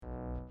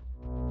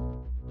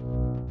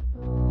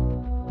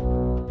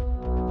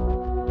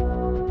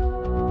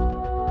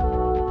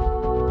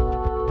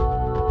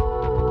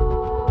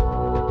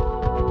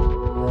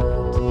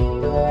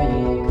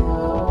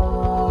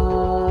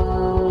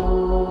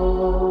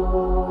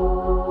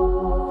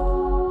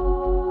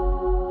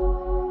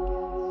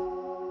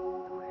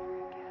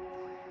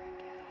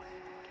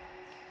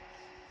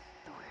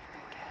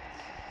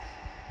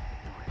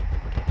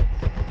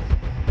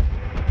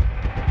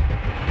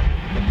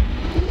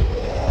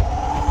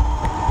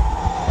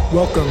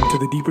Welcome to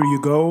The Deeper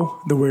You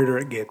Go, the weirder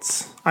it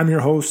gets. I'm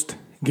your host,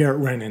 Garrett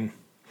Rennan.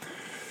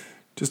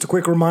 Just a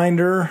quick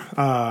reminder,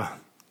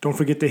 don't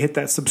forget to hit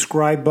that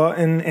subscribe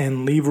button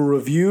and leave a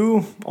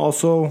review.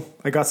 Also,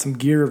 I got some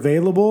gear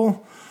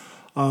available.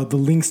 The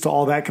links to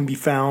all that can be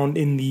found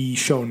in the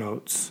show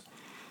notes.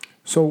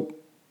 So,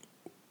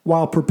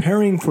 while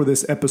preparing for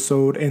this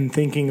episode and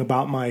thinking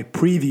about my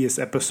previous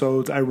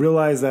episodes, I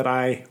realized that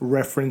I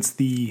referenced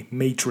The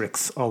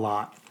Matrix a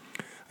lot.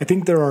 I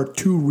think there are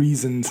two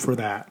reasons for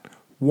that.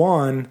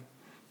 One,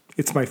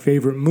 it's my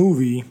favorite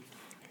movie.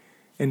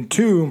 And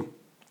two,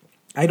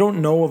 I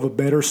don't know of a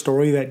better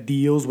story that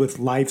deals with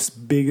life's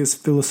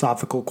biggest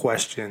philosophical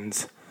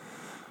questions.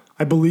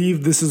 I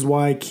believe this is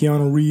why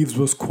Keanu Reeves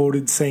was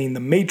quoted saying The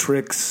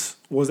Matrix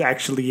was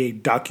actually a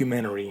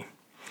documentary.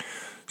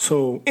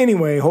 So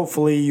anyway,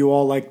 hopefully you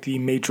all like the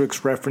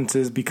Matrix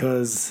references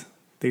because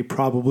they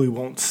probably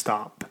won't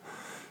stop.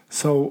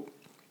 So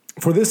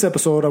for this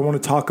episode, I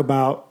want to talk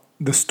about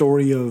the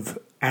story of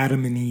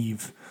Adam and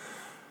Eve.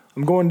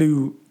 I'm going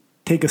to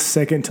take a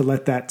second to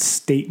let that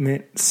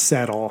statement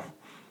settle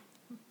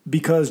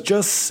because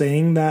just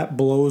saying that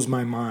blows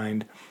my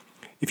mind.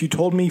 If you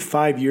told me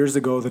 5 years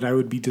ago that I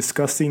would be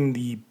discussing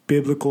the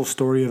biblical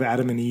story of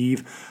Adam and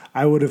Eve,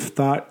 I would have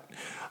thought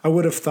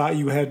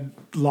you had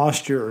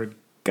lost your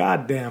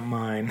goddamn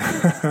mind.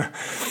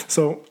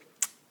 So,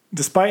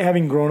 despite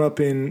having grown up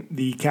in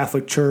the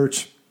Catholic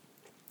Church,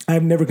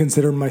 I've never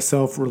considered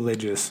myself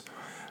religious.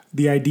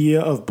 The idea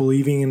of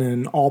believing in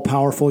an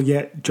all-powerful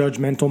yet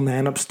judgmental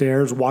man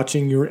upstairs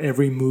watching your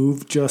every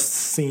move just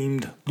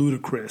seemed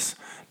ludicrous.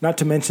 Not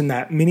to mention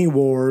that many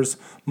wars,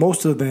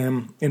 most of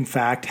them, in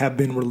fact, have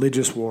been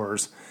religious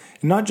wars.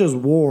 And not just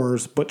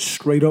wars, but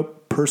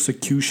straight-up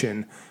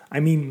persecution.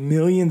 I mean,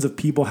 millions of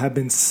people have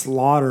been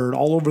slaughtered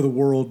all over the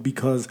world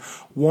because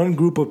one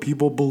group of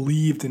people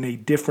believed in a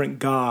different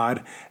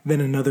God than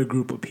another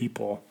group of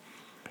people.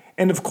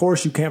 And of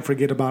course, you can't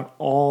forget about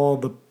all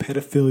the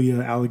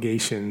pedophilia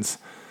allegations.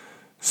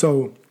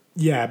 So,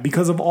 yeah,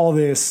 because of all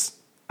this,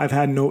 I've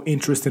had no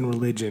interest in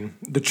religion,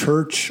 the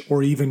church,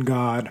 or even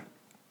God.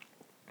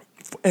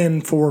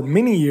 And for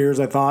many years,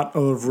 I thought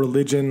of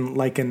religion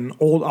like an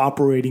old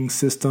operating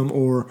system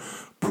or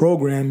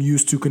program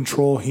used to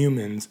control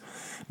humans.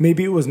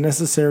 Maybe it was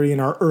necessary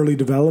in our early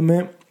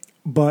development,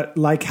 but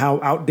like how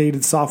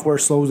outdated software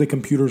slows a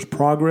computer's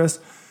progress,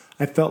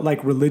 I felt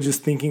like religious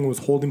thinking was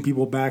holding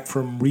people back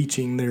from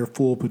reaching their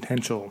full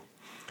potential.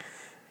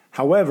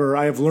 However,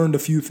 I have learned a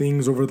few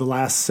things over the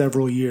last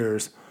several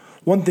years.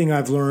 One thing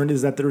I've learned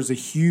is that there's a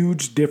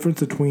huge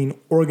difference between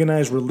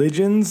organized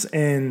religions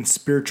and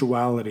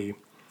spirituality.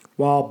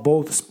 While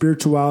both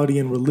spirituality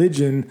and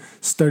religion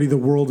study the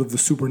world of the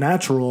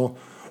supernatural,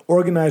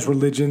 organized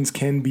religions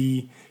can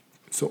be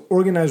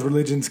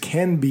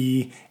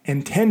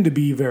and tend to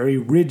be very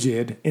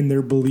rigid in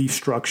their belief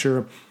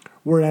structure,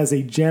 whereas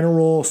a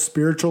general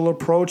spiritual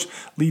approach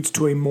leads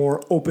to a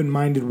more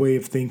open-minded way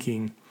of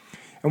thinking.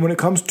 And when it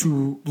comes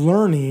to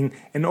learning,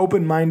 an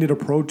open-minded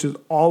approach is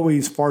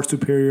always far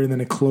superior than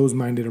a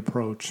closed-minded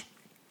approach.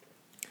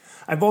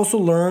 I've also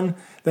learned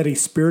that a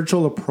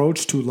spiritual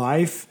approach to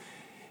life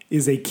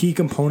is a key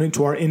component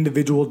to our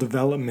individual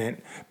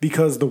development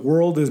because the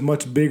world is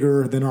much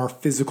bigger than our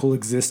physical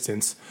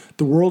existence.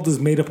 The world is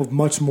made up of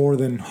much more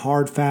than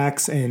hard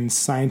facts and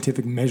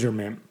scientific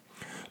measurement.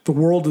 The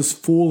world is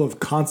full of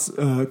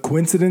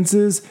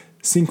coincidences,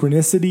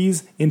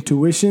 synchronicities,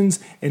 intuitions,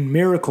 and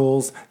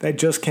miracles that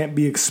just can't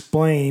be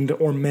explained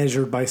or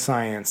measured by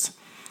science.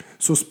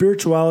 So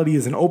spirituality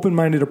is an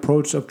open-minded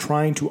approach of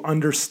trying to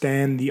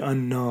understand the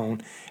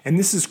unknown. And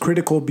this is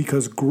critical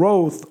because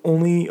growth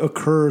only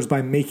occurs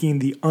by making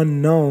the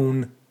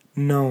unknown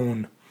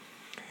known.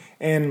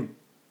 And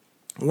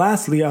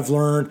lastly, I've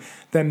learned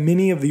that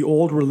many of the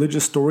old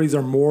religious stories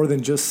are more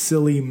than just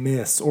silly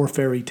myths or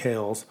fairy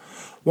tales.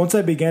 Once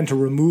I began to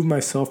remove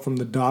myself from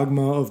the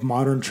dogma of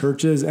modern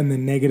churches and the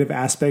negative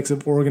aspects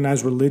of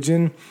organized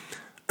religion,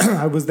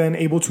 I was then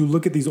able to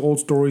look at these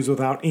old stories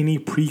without any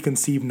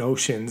preconceived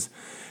notions.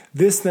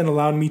 This then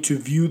allowed me to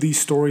view these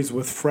stories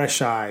with fresh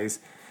eyes.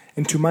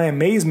 And to my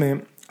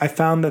amazement, I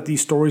found that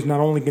these stories not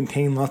only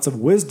contain lots of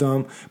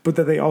wisdom, but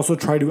that they also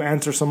try to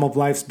answer some of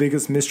life's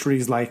biggest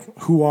mysteries like,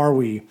 who are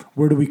we?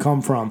 Where do we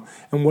come from?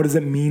 And what does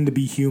it mean to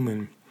be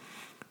human?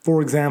 For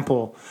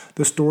example,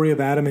 the story of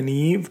Adam and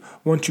Eve,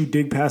 once you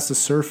dig past the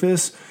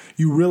surface,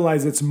 you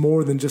realize it's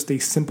more than just a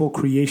simple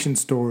creation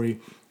story.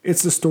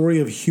 It's the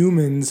story of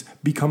humans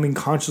becoming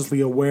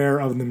consciously aware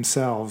of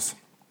themselves.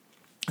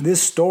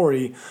 This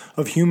story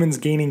of humans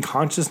gaining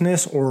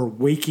consciousness or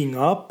waking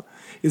up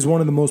is one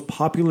of the most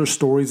popular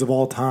stories of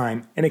all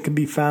time, and it can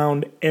be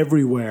found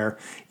everywhere,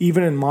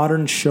 even in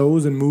modern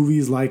shows and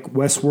movies like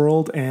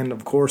Westworld and,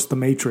 of course, The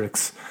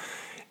Matrix.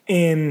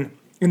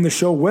 In the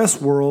show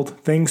Westworld,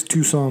 thanks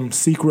to some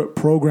secret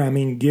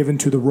programming given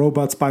to the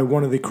robots by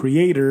one of the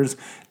creators,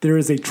 there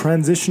is a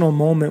transitional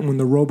moment when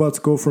the robots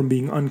go from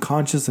being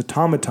unconscious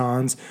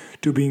automatons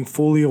to being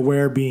fully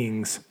aware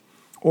beings.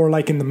 Or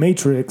like in The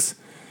Matrix,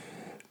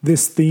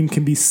 This theme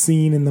can be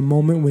seen in the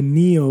moment when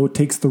Neo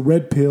takes the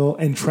red pill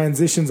and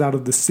transitions out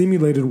of the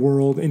simulated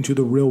world into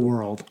the real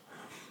world.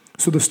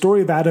 So the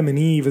story of Adam and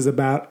Eve is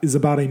about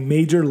a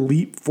major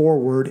leap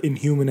forward in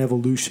human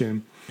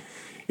evolution.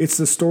 It's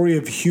the story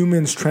of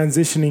humans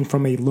transitioning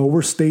from a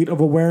lower state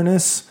of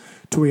awareness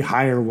to a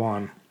higher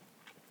one.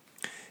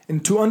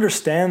 And to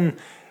understand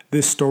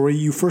this story,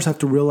 you first have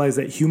to realize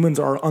that humans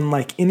are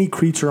unlike any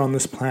creature on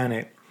this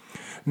planet.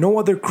 No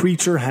other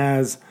creature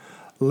has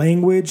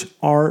language,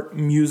 art,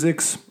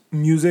 music,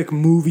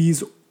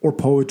 movies, or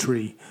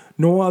poetry.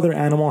 No other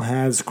animal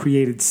has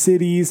created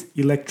cities,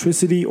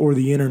 electricity, or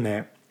the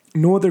internet.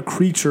 No other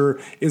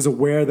creature is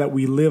aware that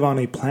we live on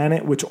a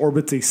planet which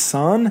orbits a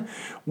sun,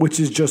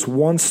 which is just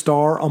one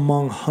star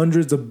among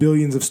hundreds of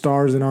billions of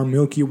stars in our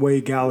Milky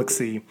Way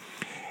galaxy,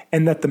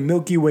 and that the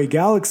Milky Way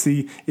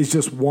galaxy is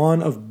just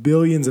one of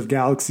billions of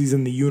galaxies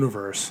in the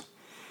universe.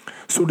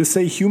 So to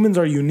say humans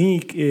are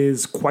unique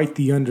is quite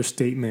the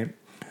understatement.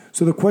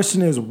 So the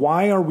question is,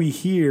 why are we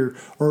here?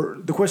 Or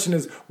the question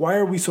is, why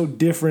are we so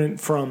different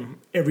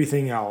from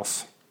everything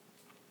else?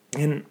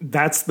 And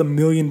that's the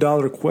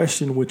million-dollar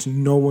question which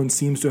no one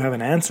seems to have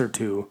an answer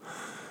to.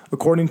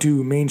 According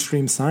to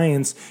mainstream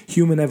science,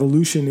 human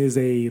evolution is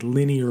a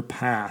linear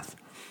path.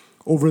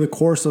 Over the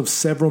course of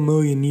several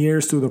million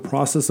years through the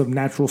process of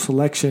natural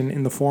selection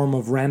in the form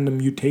of random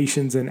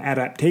mutations and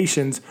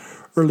adaptations,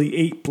 early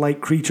ape-like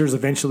creatures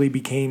eventually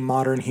became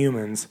modern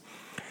humans.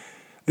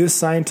 This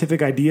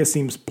scientific idea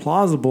seems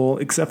plausible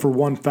except for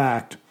one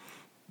fact,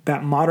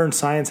 that modern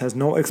science has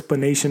no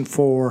explanation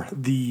for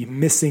the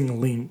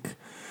missing link.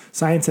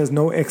 Science has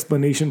no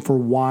explanation for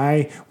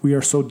why we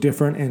are so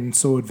different and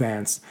so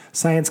advanced.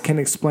 Science can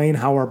explain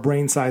how our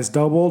brain size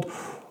doubled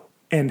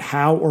and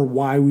how or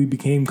why we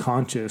became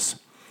conscious.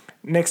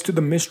 Next to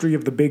the mystery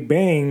of the Big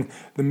Bang,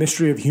 the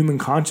mystery of human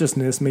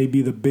consciousness may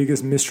be the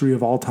biggest mystery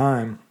of all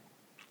time.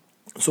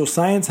 So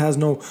science has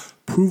no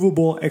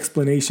provable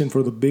explanation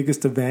for the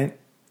biggest event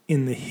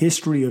in the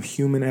history of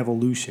human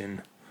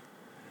evolution.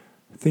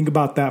 Think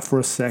about that for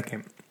a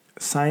second.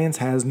 Science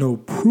has no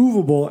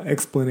provable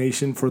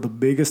explanation for the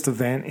biggest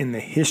event in the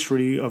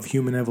history of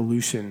human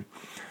evolution.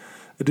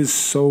 It is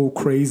so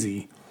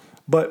crazy.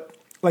 But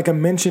like I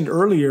mentioned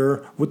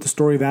earlier with the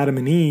story of Adam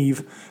and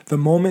Eve, the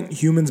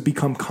moment humans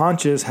become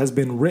conscious has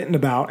been written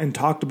about and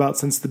talked about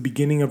since the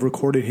beginning of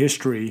recorded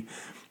history.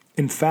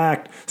 In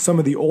fact, some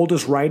of the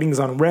oldest writings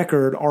on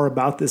record are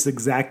about this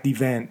exact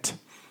event.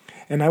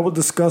 And I will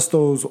discuss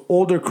those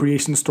older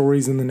creation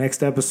stories in the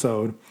next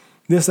episode.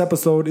 This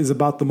episode is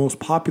about the most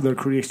popular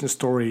creation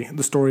story,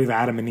 the story of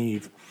Adam and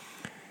Eve.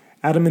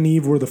 Adam and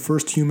Eve were the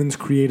first humans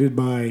created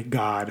by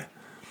God.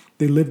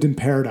 They lived in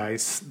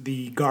paradise,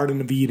 the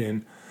Garden of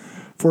Eden.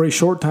 For a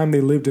short time,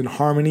 they lived in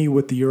harmony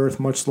with the earth,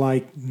 much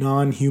like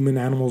non-human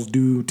animals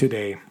do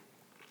today.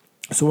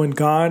 So when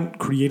God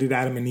created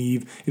Adam and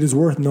Eve, it is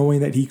worth knowing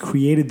that he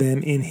created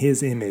them in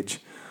his image.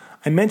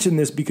 I mention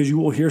this because you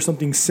will hear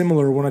something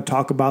similar when I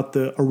talk about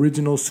the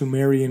original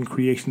Sumerian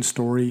creation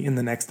story in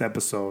the next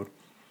episode.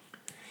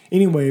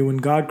 Anyway, when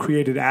God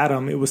created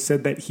Adam, it was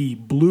said that he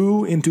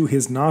blew into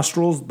his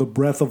nostrils the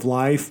breath of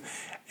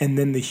life, and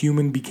then the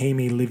human became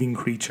a living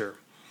creature.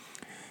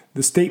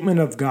 The statement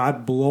of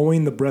God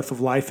blowing the breath of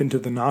life into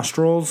the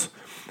nostrils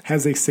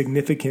has a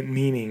significant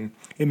meaning.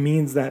 It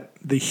means that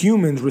the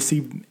humans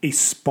received a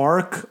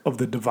spark of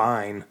the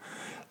divine.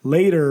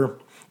 Later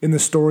in the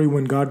story,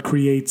 when God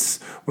creates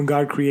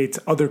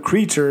other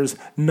creatures,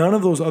 none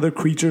of those other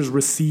creatures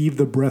receive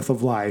the breath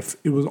of life.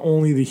 It was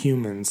only the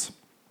humans.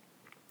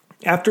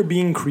 After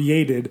being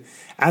created,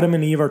 Adam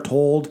and Eve are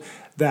told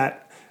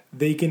that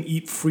they can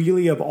eat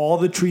freely of all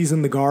the trees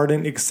in the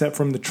garden except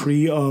from the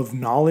tree of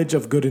knowledge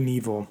of good and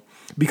evil,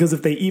 because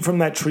if they eat from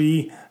that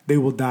tree, they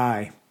will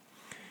die.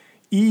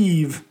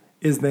 Eve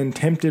is then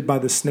tempted by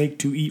the snake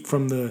to eat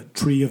from the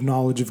tree of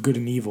knowledge of good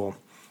and evil.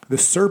 The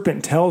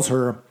serpent tells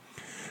her,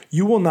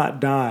 "You will not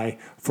die,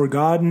 for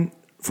God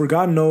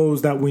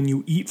knows that when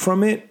you eat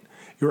from it,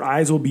 your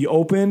eyes will be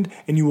opened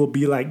and you will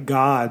be like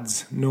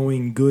gods,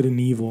 knowing good and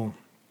evil."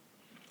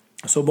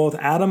 So both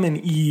Adam and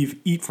Eve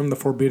eat from the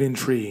forbidden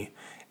tree,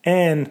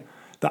 and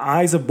the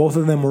eyes of both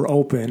of them were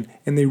open,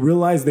 and they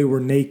realized they were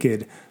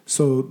naked.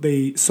 So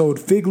they sewed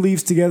fig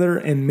leaves together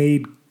and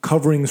made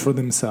coverings for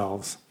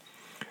themselves.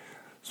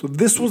 So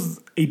this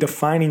was a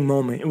defining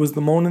moment. It was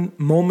the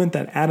moment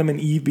that Adam and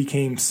Eve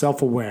became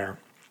self-aware.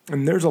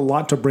 And there's a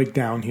lot to break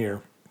down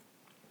here.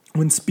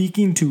 When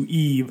speaking to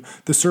Eve,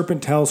 the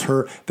serpent tells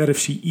her that if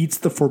she eats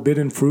the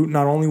forbidden fruit,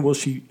 not only will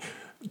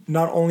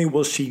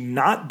she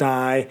not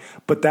die,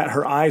 but that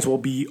her eyes will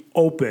be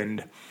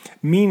opened,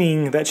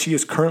 meaning that she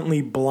is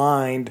currently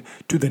blind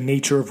to the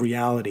nature of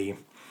reality.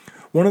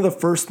 One of the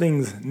first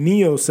things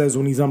Neo says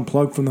when he's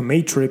unplugged from the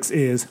Matrix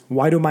is,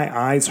 "Why do my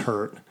eyes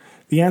hurt?"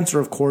 The answer,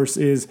 of course,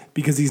 is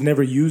because he's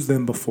never used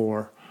them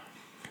before.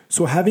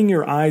 So having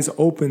your eyes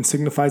open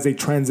signifies a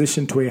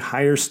transition to a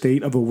higher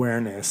state of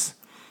awareness.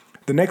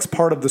 The next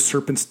part of the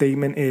serpent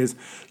statement is,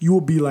 "You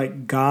will be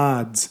like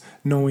gods,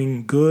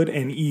 knowing good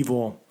and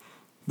evil."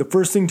 The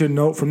first thing to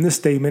note from this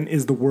statement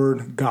is the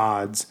word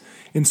gods.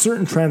 In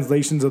certain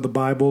translations of the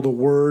Bible,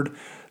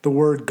 the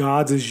word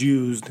gods is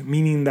used,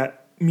 meaning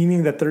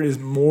that there is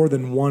more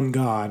than one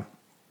God.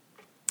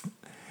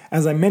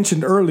 As I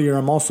mentioned earlier,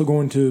 I'm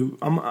going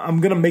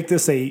to make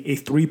this a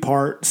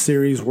 3-part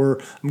series where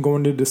I'm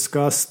going to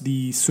discuss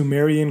the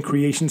Sumerian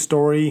creation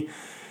story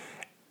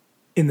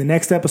in the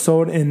next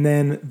episode, and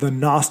then the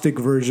Gnostic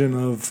version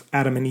of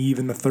Adam and Eve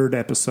in the 3rd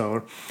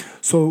episode.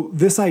 So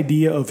this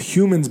idea of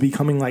humans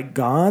becoming like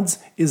gods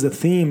is a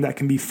theme that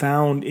can be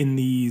found in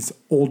these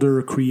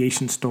older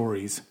creation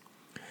stories.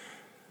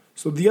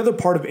 So the other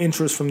part of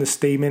interest from this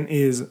statement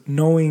is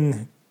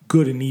knowing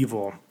good and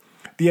evil.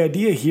 The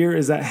idea here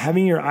is that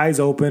having your eyes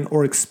open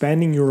or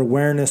expanding your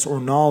awareness or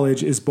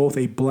knowledge is both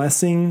a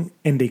blessing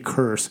and a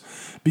curse,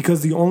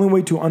 because the only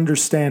way to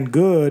understand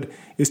good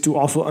is to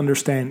also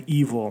understand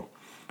evil.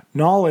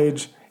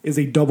 Knowledge is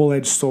a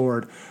double-edged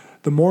sword.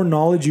 The more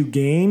knowledge you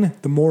gain,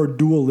 the more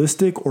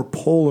dualistic or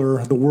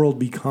polar the world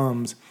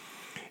becomes.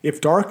 If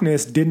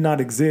darkness did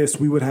not exist,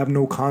 we would have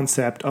no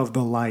concept of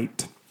the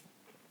light.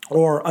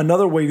 Or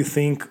another way to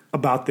think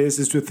about this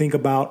is to think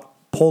about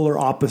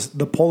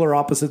the polar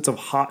opposites of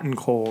hot and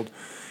cold.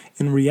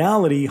 In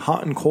reality,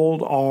 hot and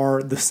cold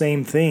are the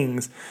same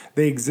things.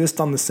 They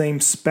exist on the same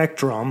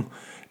spectrum.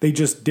 They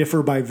just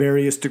differ by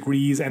various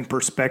degrees and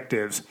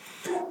perspectives.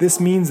 This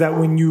means that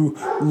when you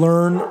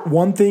learn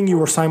one thing, you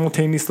are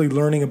simultaneously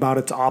learning about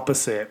its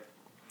opposite.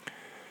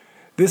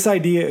 This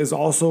idea is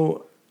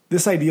also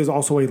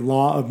a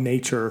law of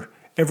nature.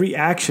 Every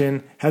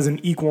action has an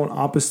equal and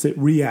opposite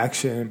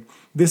reaction.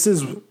 This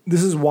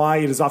is why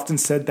it is often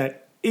said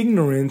that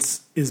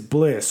ignorance is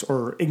bliss,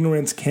 or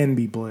ignorance can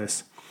be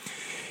bliss.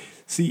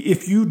 See,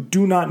 if you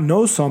do not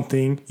know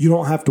something, you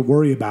don't have to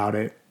worry about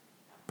it.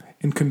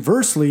 And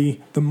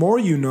conversely, the more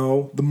you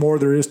know, the more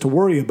there is to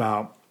worry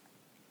about.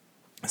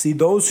 See,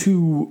 those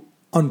who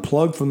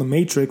unplugged from the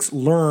matrix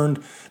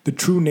learned the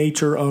true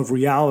nature of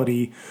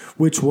reality,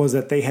 which was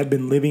that they had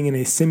been living in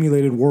a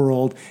simulated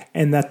world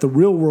and that the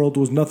real world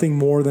was nothing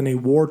more than a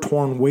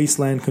war-torn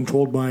wasteland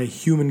controlled by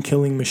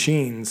human-killing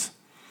machines.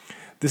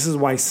 This is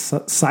why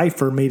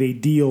Cypher made a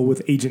deal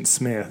with Agent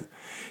Smith.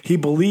 He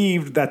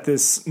believed that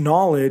this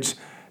knowledge,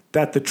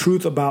 that the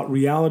truth about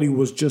reality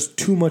was just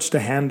too much to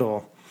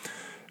handle.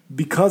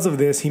 Because of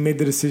this, he made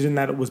the decision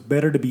that it was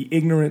better to be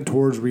ignorant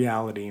towards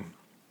reality.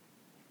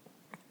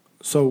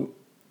 So,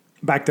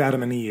 back to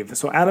Adam and Eve.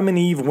 So Adam and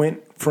Eve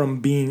went from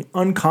being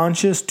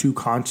unconscious to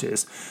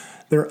conscious.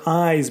 Their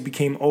eyes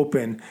became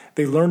open.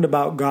 They learned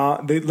about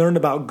God. They learned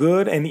about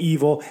good and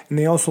evil, and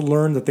they also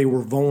learned that they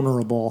were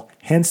vulnerable.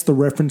 Hence the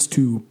reference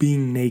to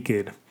being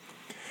naked.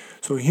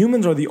 So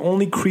humans are the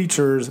only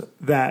creatures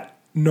that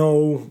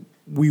know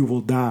we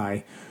will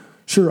die.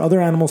 Sure,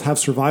 other animals have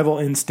survival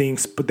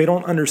instincts, but they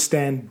don't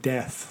understand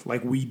death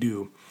like we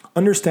do.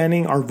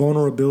 Understanding our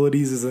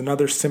vulnerabilities is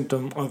another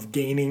symptom of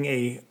gaining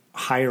a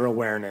higher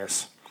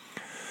awareness.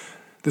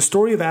 The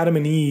story of Adam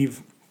and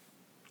Eve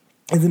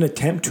is an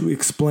attempt to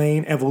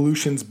explain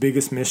evolution's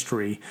biggest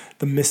mystery,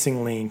 the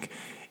missing link.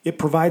 It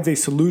provides a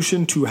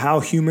solution to how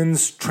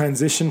humans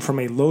transition from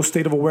a low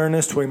state of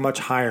awareness to a much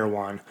higher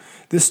one.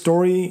 This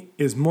story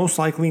is most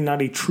likely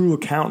not a true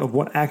account of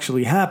what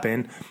actually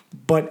happened,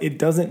 but it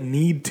doesn't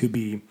need to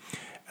be.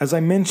 As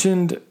I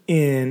mentioned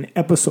in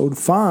episode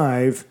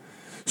 5,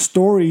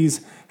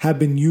 stories have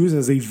been used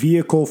as a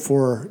vehicle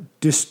for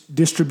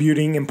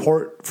distributing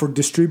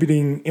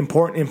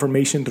important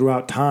information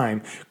throughout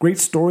time. Great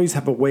stories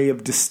have a way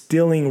of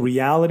distilling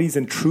realities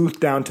and truth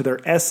down to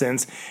their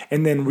essence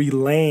and then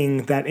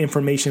relaying that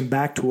information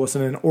back to us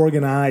in an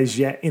organized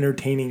yet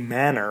entertaining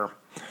manner.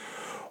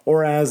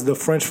 Or as the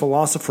French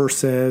philosopher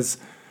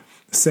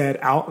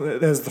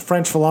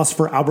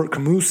Albert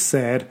Camus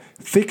said,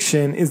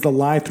 fiction is the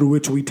lie through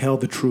which we tell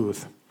the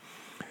truth.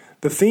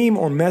 The theme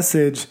or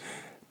message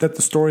that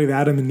the story of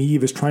Adam and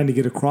Eve is trying to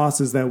get across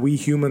is that we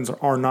humans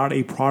are not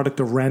a product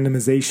of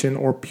randomization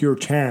or pure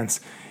chance.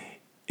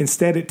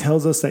 Instead, it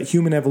tells us that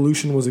human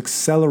evolution was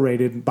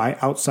accelerated by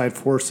outside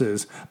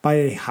forces, by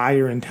a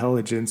higher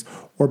intelligence,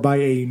 or by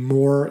a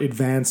more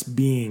advanced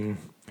being,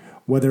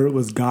 whether it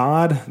was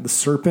God, the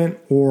serpent,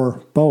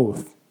 or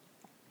both.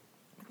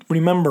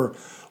 Remember,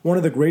 one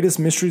of the greatest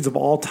mysteries of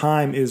all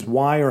time is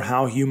why or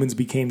how humans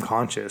became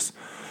conscious.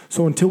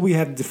 So until we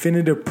have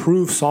definitive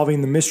proof solving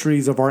the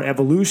mysteries of our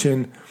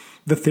evolution,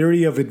 the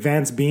theory of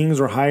advanced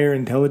beings or higher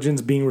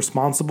intelligence being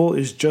responsible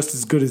is just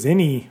as good as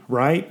any,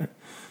 right?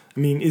 I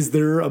mean, is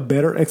there a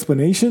better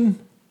explanation?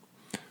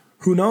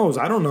 Who knows?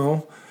 I don't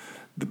know.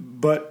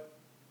 But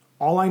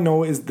all I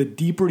know is the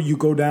deeper you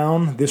go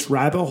down this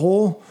rabbit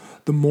hole,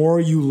 the more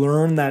you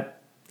learn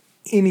that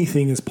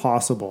anything is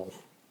possible.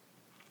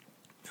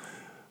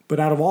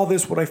 But out of all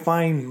this, what I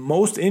find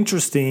most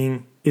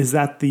interesting is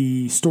that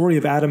the story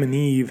of Adam and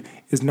Eve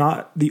is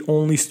not the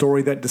only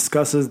story that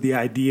discusses the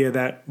idea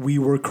that we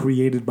were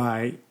created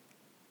by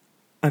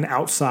an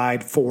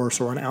outside force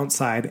or an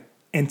outside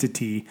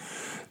entity.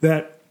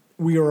 That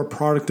we are a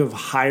product of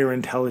higher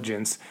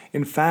intelligence.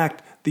 In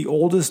fact, the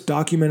oldest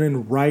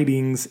documented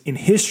writings in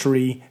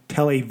history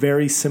tell a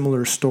very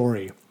similar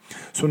story.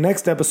 So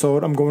next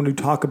episode, I'm going to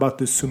talk about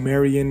the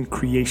Sumerian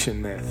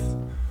creation myth.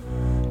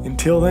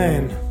 Until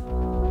then,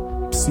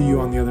 see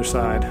you on the other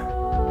side.